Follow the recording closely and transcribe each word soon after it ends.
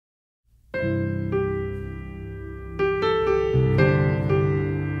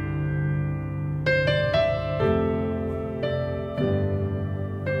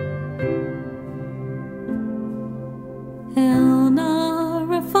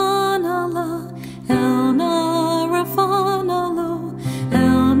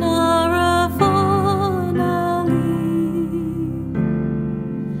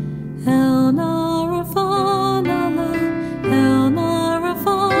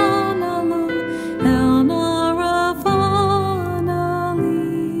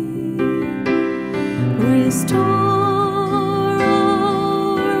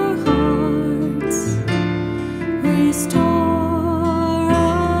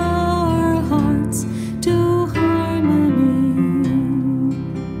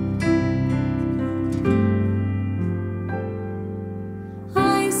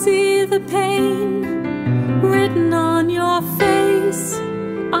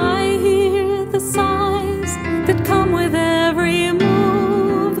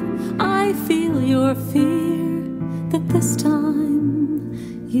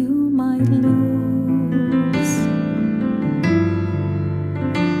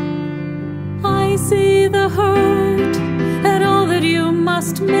see the hurt at all that you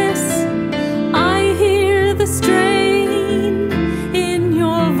must miss. I hear the strain in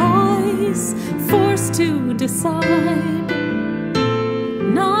your voice, forced to decide,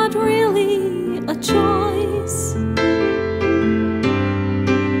 not really a choice.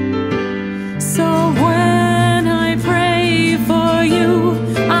 So when I pray for you,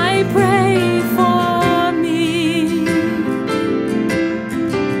 I pray for me.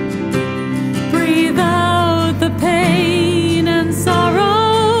 Breathe out the pain and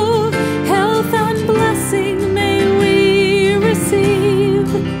sorrow, health and blessing may we receive.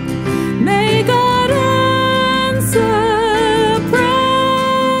 May God answer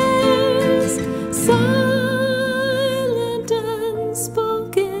prayers, silent and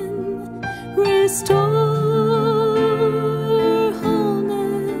spoken, restore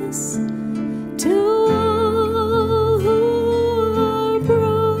wholeness to all who are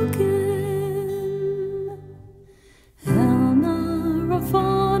broken. Helna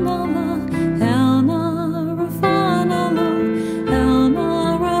Rafanala, Helna Rafanalo, Helna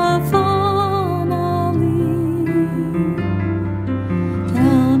Rafanali,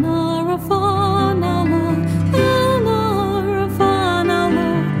 Helna Rafanala, Helna Rafanalo,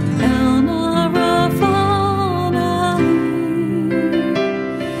 Helna Rafanali.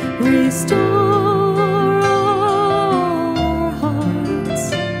 Restore our hearts,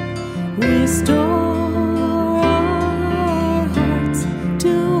 restore our hearts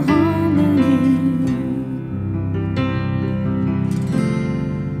to harmony.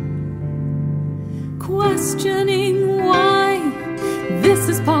 Questioning why this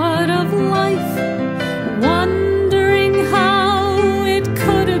is part of life, wondering how it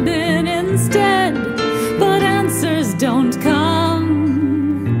could have been instead, but answers don't come.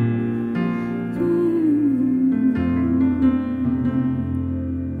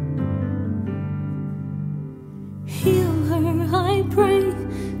 Heal her, I pray.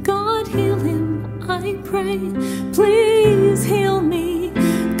 God, heal him, I pray. Please.